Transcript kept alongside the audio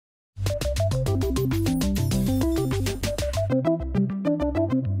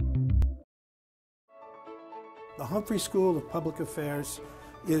Humphrey School of Public Affairs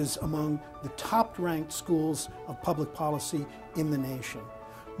is among the top-ranked schools of public policy in the nation.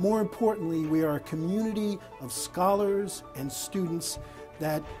 More importantly, we are a community of scholars and students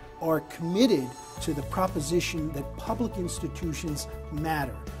that are committed to the proposition that public institutions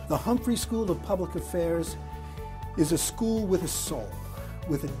matter. The Humphrey School of Public Affairs is a school with a soul,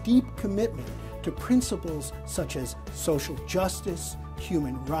 with a deep commitment to principles such as social justice,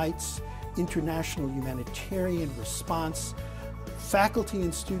 human rights, international humanitarian response. Faculty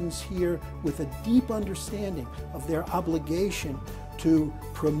and students here with a deep understanding of their obligation to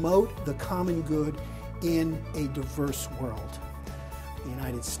promote the common good in a diverse world. The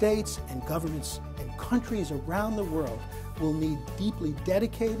United States and governments and countries around the world will need deeply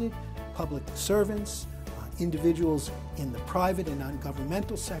dedicated public servants, individuals in the private and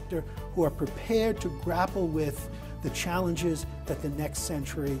non-governmental sector who are prepared to grapple with the challenges that the next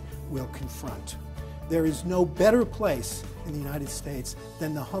century will confront. There is no better place in the United States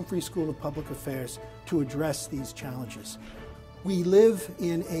than the Humphrey School of Public Affairs to address these challenges. We live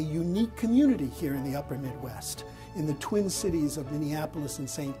in a unique community here in the Upper Midwest, in the twin cities of Minneapolis and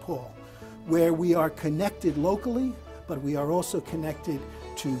St. Paul, where we are connected locally, but we are also connected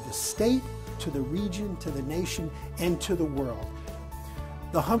to the state, to the region, to the nation, and to the world.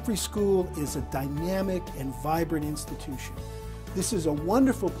 The Humphrey School is a dynamic and vibrant institution. This is a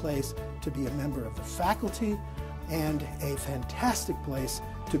wonderful place to be a member of the faculty and a fantastic place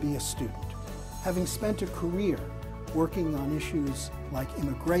to be a student. Having spent a career working on issues like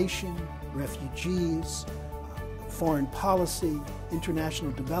immigration, refugees, foreign policy,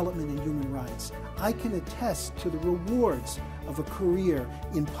 international development, and human rights, I can attest to the rewards of a career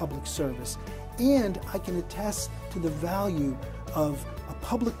in public service, and I can attest to the value of a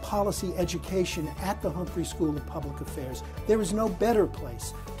public policy education at the Humphrey School of Public Affairs. There is no better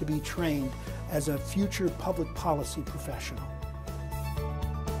place to be trained as a future public policy professional.